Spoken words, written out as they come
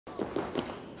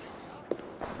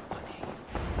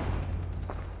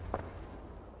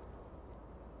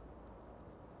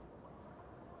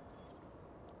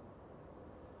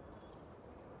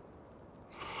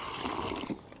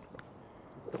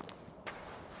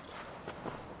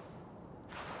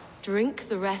Drink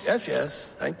the rest. Yes,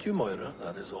 yes. Thank you, Moira.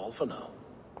 That is all for now.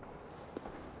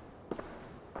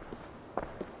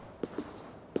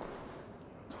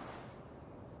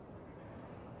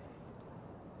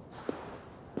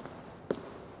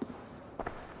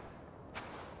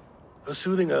 Her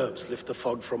soothing herbs lift the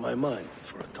fog from my mind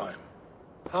for a time.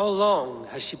 How long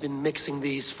has she been mixing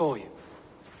these for you?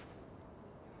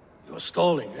 You're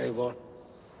stalling, Eivor.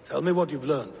 Tell me what you've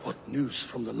learned. What news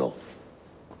from the north?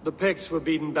 The Picts were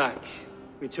beaten back.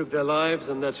 We took their lives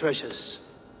and their treasures.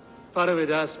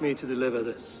 Faravid asked me to deliver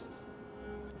this.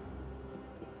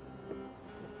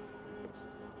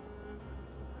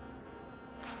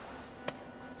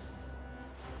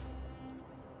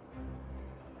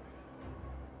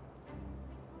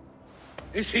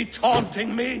 Is he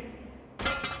taunting me?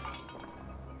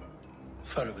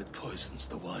 Faravid poisons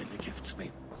the wine he gifts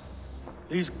me.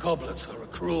 These goblets are a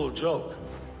cruel joke.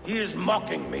 He is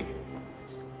mocking me.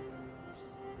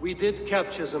 We did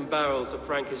capture some barrels of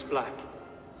Frankish black.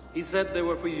 He said they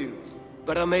were for you,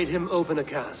 but I made him open a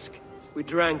cask. We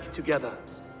drank together.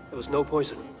 There was no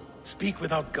poison. Speak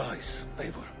without guise,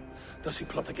 Eivor. Does he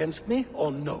plot against me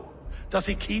or no? Does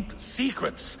he keep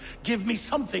secrets? Give me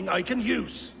something I can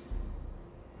use.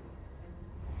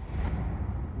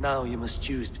 Now you must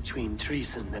choose between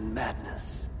treason and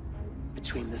madness.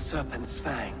 Between the serpent's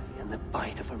fang and the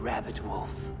bite of a rabid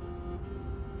wolf.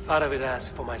 Faravid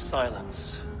asked for my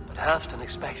silence, but Halfdan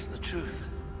expects the truth.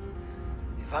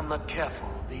 If I'm not careful,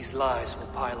 these lies will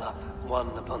pile up, one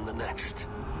upon the next.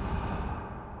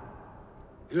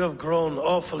 You have grown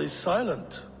awfully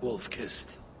silent,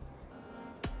 wolf-kissed.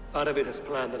 Faravid has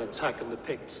planned an attack on the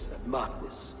Picts at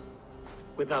Magnus.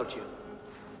 Without you.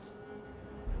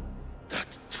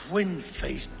 That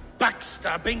twin-faced,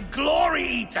 backstabbing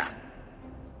glory-eater!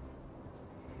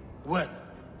 When?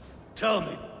 Tell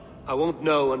me. I won't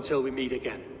know until we meet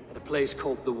again, at a place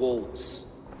called the Wolds.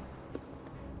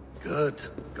 Good.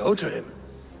 Go to him.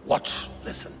 Watch,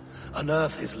 listen.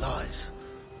 Unearth his lies.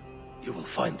 You will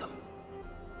find them.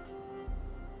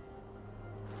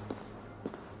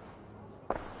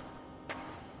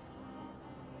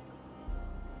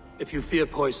 If you fear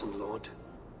poison, Lord,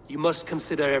 you must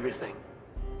consider everything.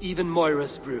 Even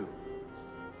Moira's brew.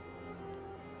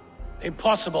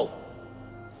 Impossible.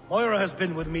 Moira has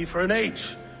been with me for an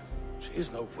age. She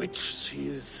is no witch. She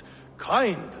is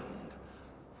kind and...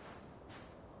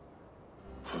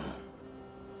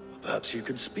 Perhaps you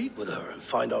could speak with her and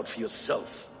find out for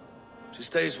yourself. She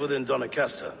stays within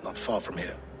Doncaster, not far from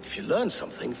here. If you learn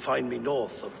something, find me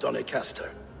north of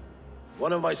Doncaster.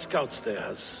 One of my scouts there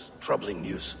has troubling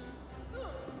news.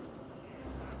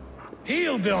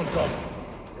 He'll be on top.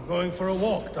 We're going for a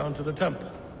walk down to the temple.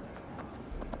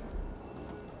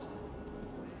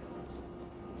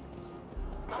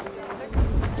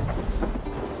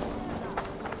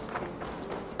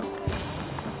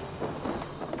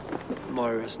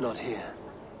 Moira's not here.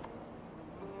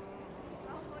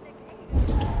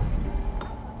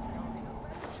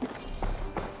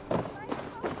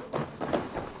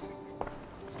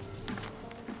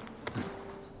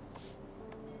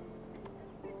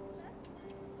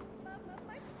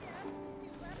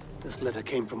 This letter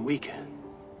came from Wika.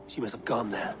 She must have gone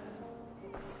there.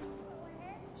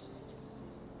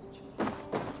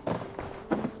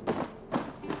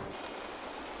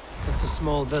 It's a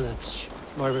small village.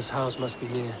 Moira's house must be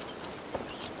near.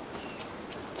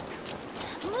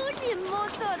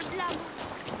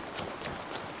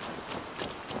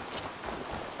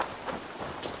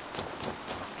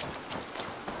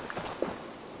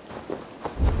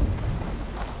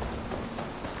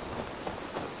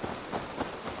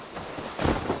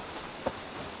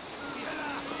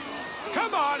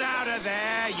 Come on out of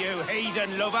there, you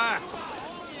heathen lover!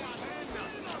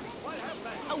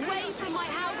 Away from my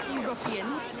house, you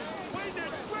ruffians!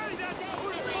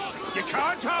 You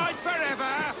can't hide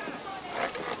forever!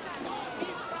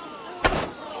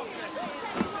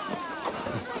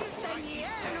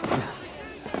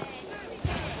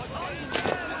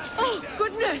 Oh,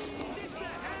 goodness!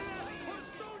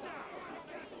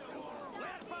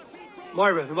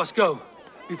 Moira, we must go.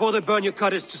 Before they burn your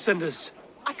cottage to cinders.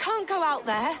 I can't go out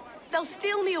there. They'll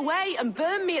steal me away and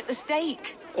burn me at the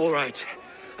stake. All right.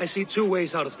 I see two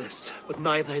ways out of this, but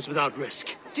neither is without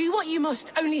risk. Do what you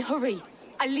must, only hurry.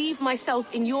 I leave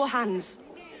myself in your hands.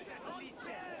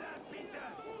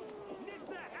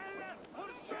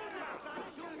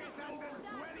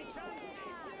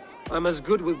 I'm as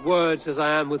good with words as I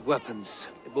am with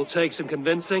weapons. It will take some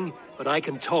convincing, but I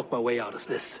can talk my way out of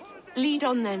this. Lead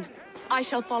on then. I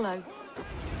shall follow.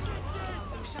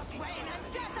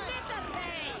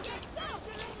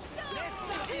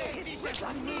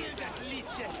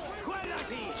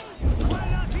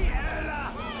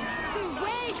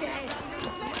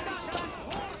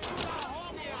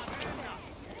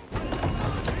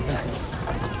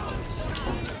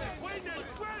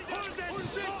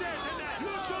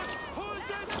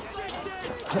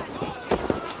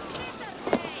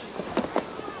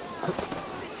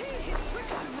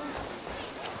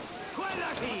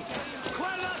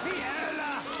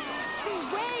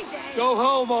 Go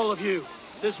home, all of you.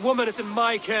 This woman is in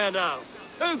my care now.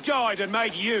 Who died and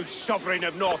made you sovereign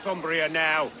of Northumbria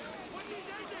now?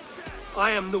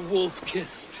 I am the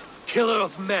wolf-kissed, killer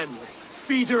of men,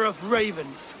 feeder of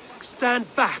ravens.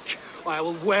 Stand back, or I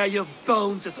will wear your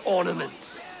bones as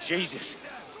ornaments. Jesus.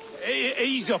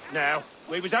 Ease up now.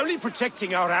 We was only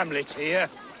protecting our hamlet here.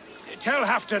 Tell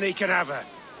Halfdan he can have her.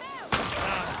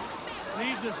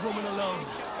 Leave this woman alone.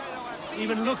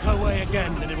 Even look her way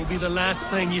again, and it will be the last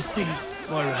thing you see.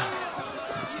 Moira,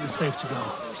 you're safe to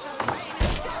go.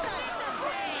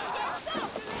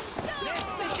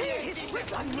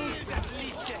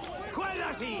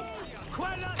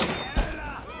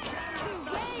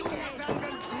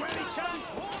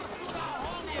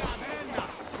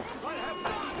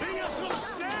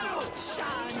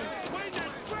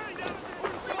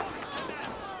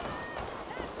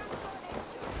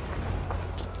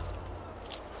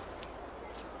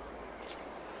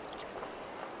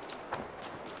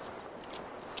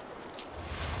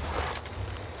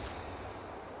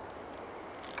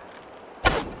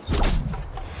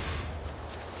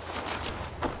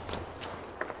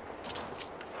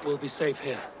 We'll be safe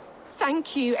here.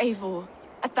 Thank you, Eivor.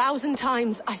 1,000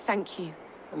 times I thank you.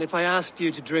 And if I asked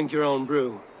you to drink your own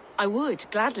brew? I would,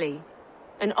 gladly.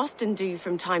 And often do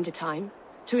from time to time,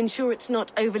 to ensure it's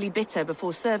not overly bitter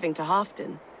before serving to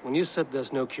Halfdan. When you said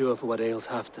there's no cure for what ails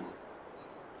Halfdan,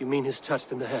 you mean he's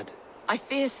touched in the head? I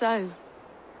fear so.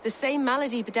 The same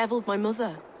malady bedeviled my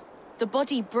mother. The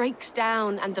body breaks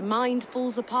down and the mind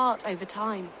falls apart over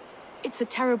time. It's a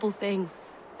terrible thing.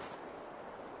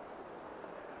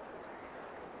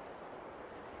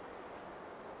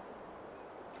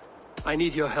 I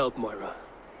need your help, Moira.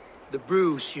 The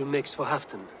brews you mix for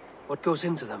Halfdan, what goes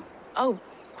into them? Oh,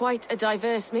 quite a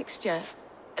diverse mixture.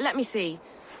 Let me see.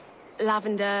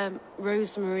 Lavender,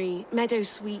 rosemary,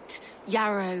 meadowsweet,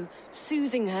 yarrow,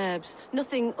 soothing herbs,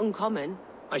 nothing uncommon.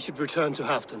 I should return to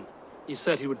Halfdan. He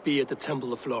said he would be at the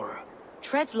Temple of Flora.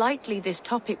 Tread lightly this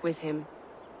topic with him,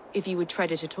 if you would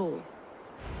tread it at all.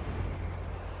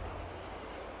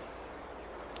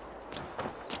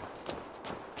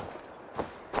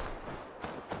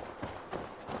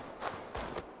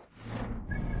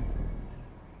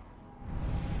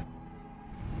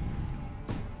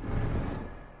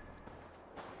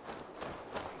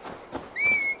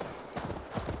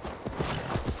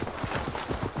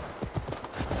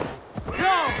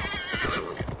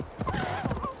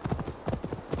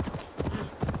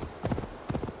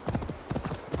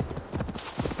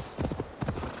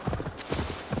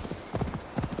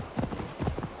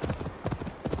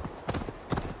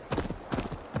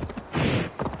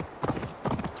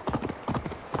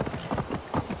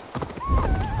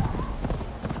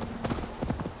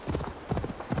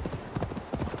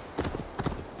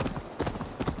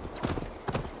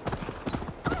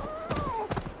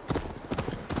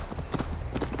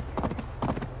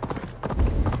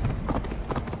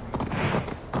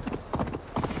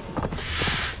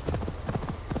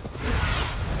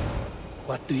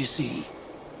 What do you see?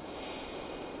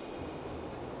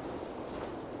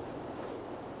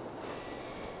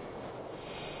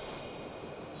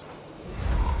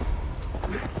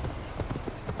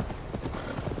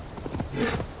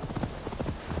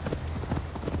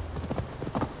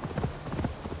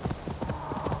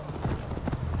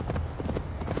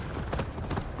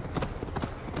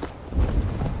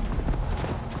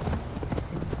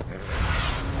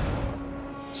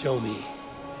 Show me.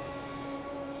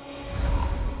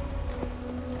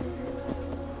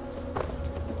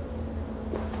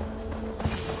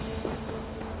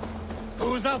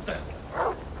 Who's out there?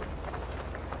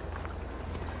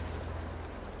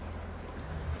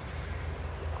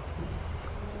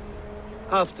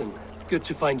 Halfdan, good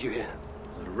to find you here.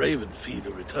 The raven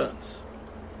feeder returns.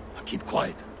 Now keep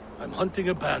quiet. I'm hunting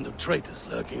a band of traitors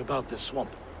lurking about this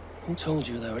swamp. Who told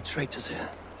you there are traitors here?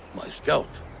 My scout.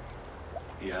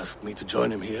 He asked me to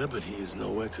join him here, but he is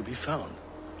nowhere to be found.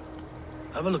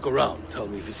 Have a look around. Tell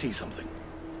me if you see something.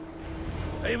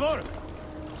 Eivor!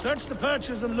 Search the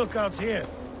perches and lookouts here.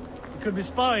 We could be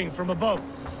spying from above.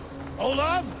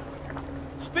 Olav!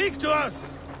 Speak to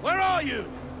us! Where are you?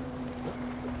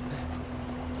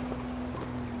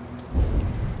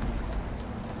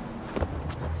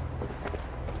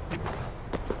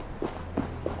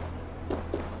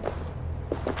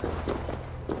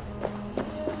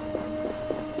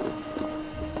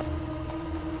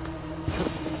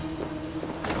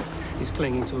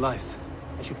 clinging to life.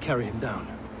 I should carry him down.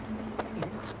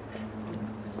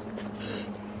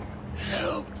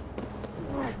 Help!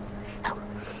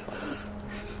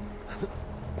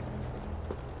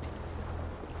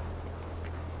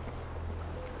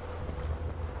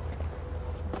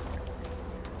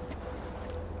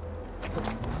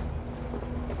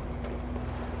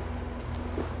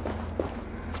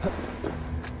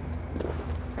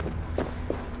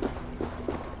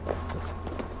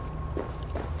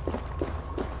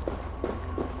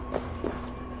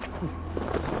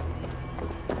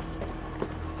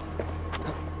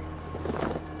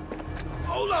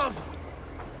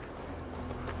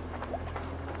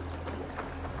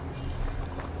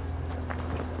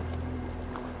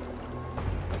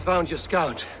 Found your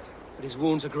scout, but his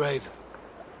wounds are grave.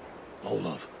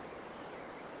 Olaf.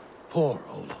 Poor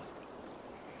Olaf.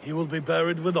 He will be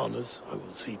buried with honors. I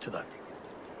will see to that.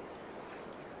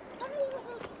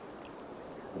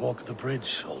 Walk the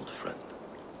bridge, old friend.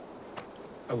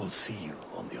 I will see you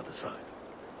on the other side.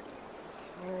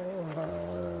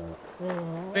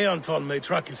 Eanton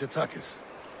Maitrakis Etakis.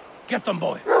 Get them,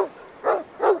 boy!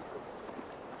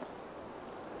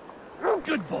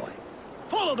 Good boy.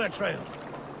 Follow their trail.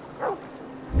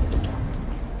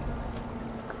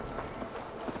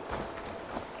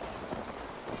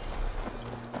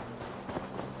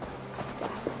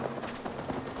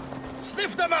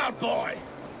 Sniff them out, boy!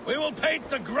 We will paint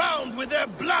the ground with their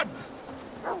blood!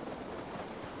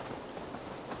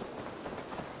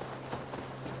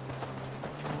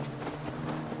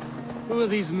 Who are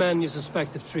these men you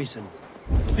suspect of treason?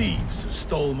 Thieves who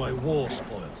stole my war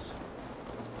spoils.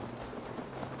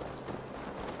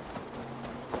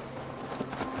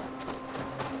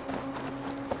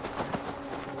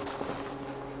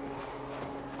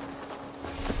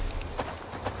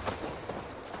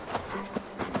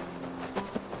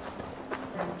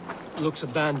 Looks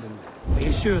abandoned. Are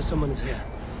you sure someone is here?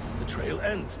 The trail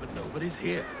ends, but nobody's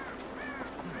here.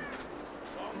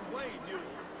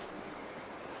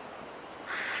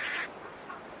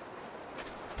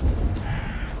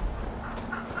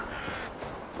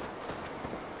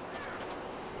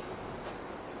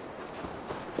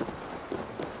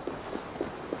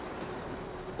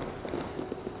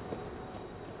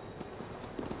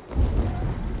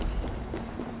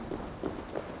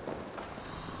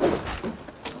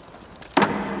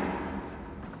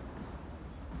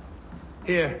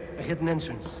 Here, a hidden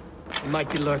entrance. It might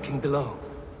be lurking below.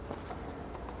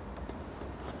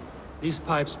 These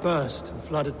pipes burst and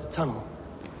flooded the tunnel.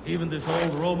 Even this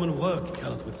old Roman work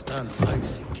cannot withstand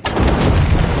icy.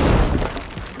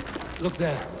 Look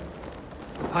there.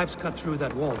 The pipes cut through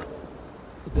that wall.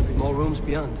 Could there be more rooms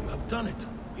beyond? You have done it.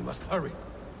 We must hurry.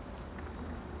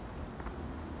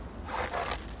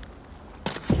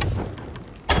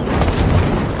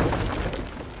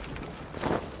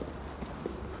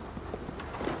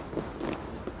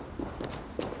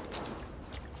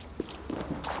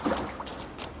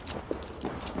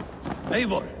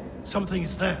 Eivor, something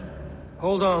is there.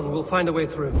 Hold on, we'll find a way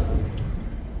through.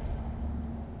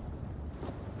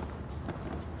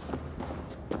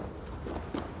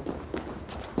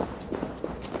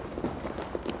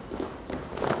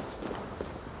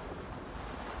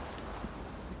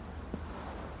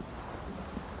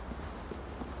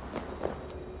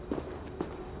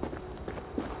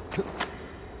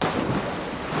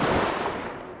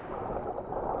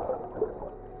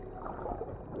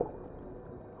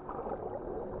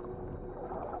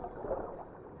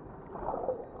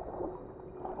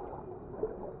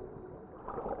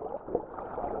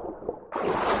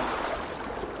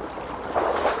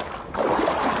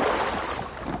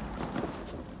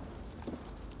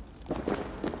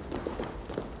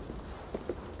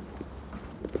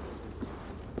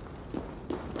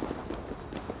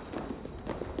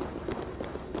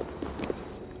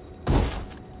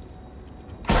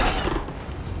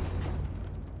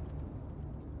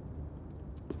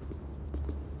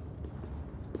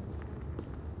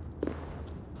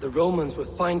 The Romans were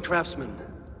fine craftsmen.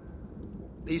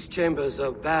 These chambers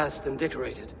are vast and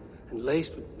decorated, and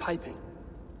laced with piping.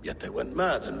 Yet they went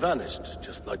mad and vanished,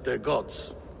 just like their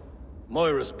gods.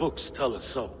 Moira's books tell us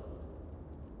so.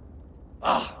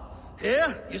 Ah,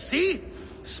 here, you see?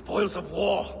 Spoils of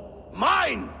war.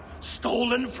 Mine!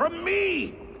 Stolen from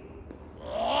me!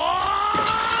 Ah!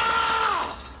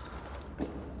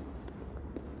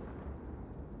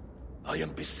 I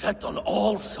am beset on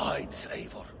all sides,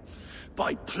 Eivor.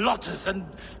 By plotters and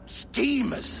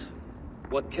schemers.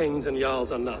 What kings and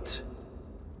jarls are not.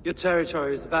 Your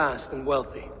territory is vast and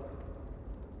wealthy.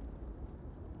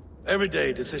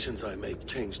 Everyday decisions I make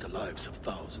change the lives of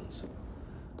thousands.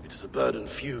 It is a burden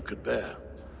few could bear,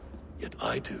 yet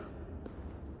I do.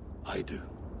 I do.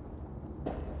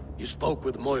 You spoke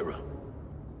with Moira.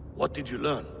 What did you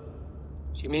learn?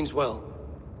 She means well.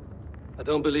 I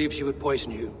don't believe she would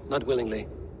poison you, not willingly.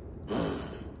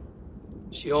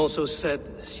 She also said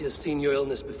she has seen your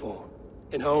illness before,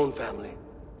 in her own family.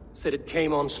 Said it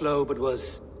came on slow, but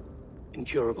was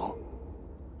incurable.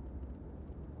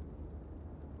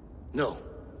 No.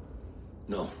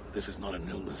 No, this is not an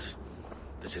illness.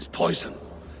 This is poison.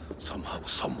 Somehow,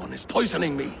 someone is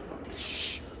poisoning me.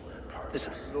 Shh.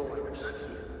 Listen.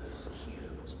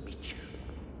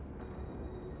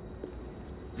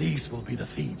 These will be the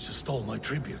thieves who stole my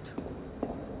tribute.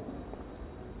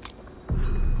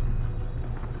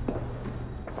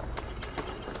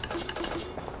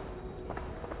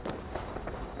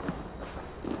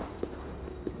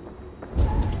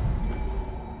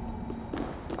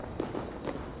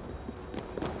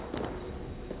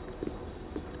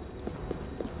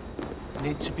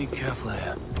 Need to be careful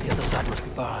here. The other side must be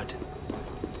barred.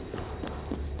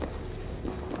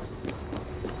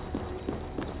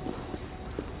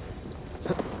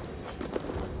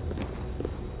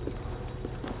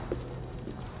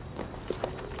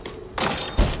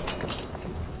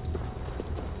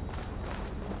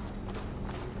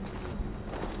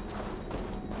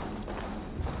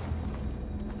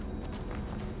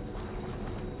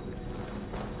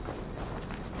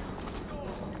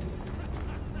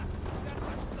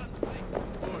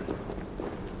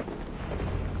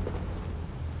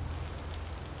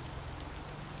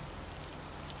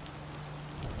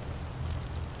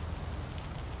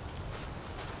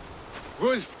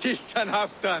 Wolf-kissed and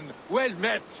half done. Well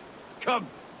met. Come,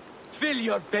 fill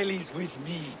your bellies with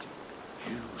mead.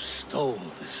 You stole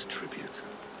this tribute.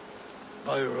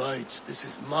 By rights, this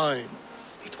is mine.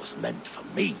 It was meant for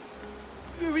me.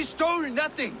 We stole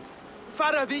nothing.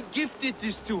 Faravid gifted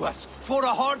this to us for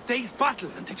a hard day's battle.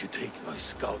 And did you take my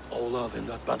scout Olav in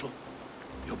that battle?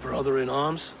 Your brother in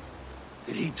arms?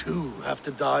 Did he too have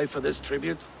to die for this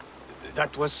tribute?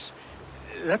 That was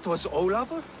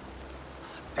Olafur?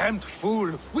 Damned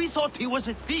fool! We thought he was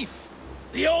a thief!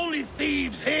 The only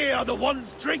thieves here are the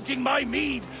ones drinking my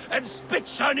mead and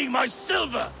spit-shining my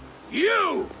silver!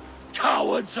 You!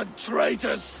 Cowards and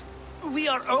traitors! We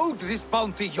are owed this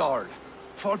bounty, Jarl.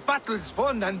 For battles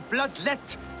won and blood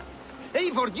let.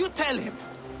 Eivor, you tell him!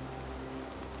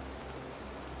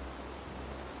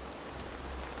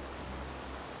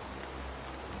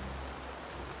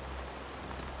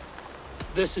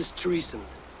 This is treason,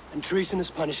 and treason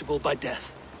is punishable by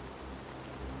death.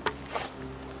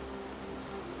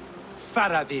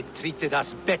 Faravid treated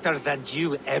us better than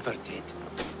you ever did.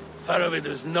 Faravid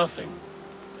is nothing,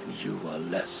 and you are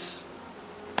less.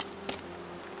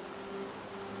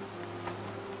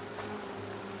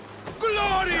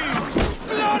 Glory!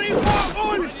 Glory for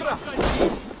Ulfra!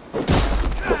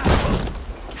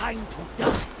 Time to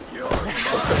die. You're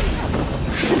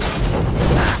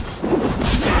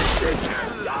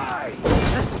die!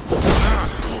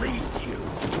 Bleed you!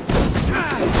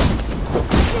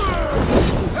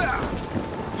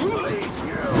 Bleed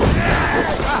you!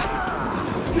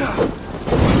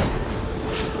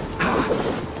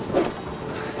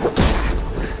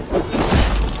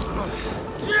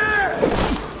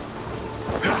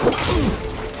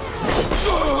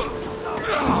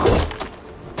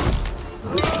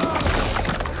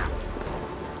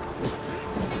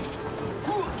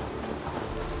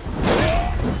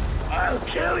 I'll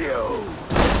kill you!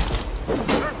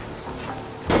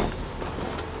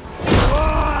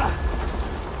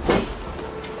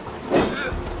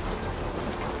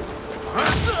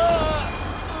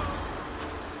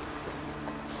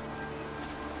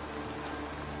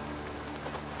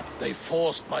 They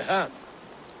forced my hand.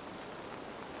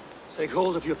 Take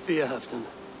hold of your fear, Halfdan.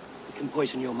 It can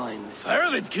poison your mind.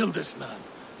 Faravid killed this man,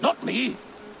 not me.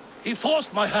 He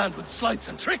forced my hand with sleights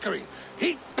and trickery.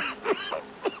 He...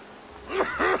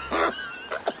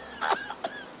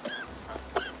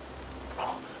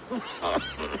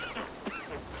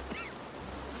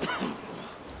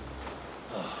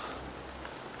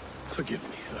 Forgive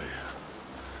me.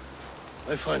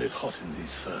 I find it hot in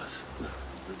these furs.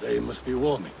 The day must be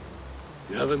warming.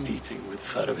 You have a meeting with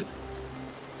Faravid.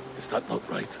 Is that not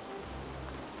right?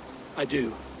 I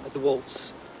do, at the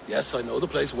waltz. Yes, I know the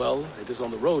place well. It is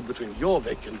on the road between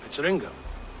Jorvik and Picheringa.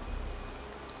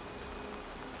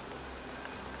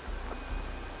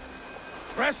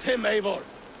 Press him, Eivor.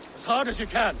 As hard as you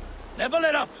can. Never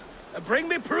let up. And bring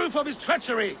me proof of his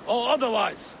treachery, or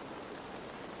otherwise.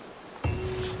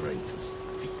 Traitors,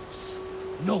 thieves.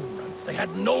 No right. They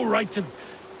had no right to...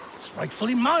 It's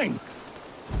rightfully mine.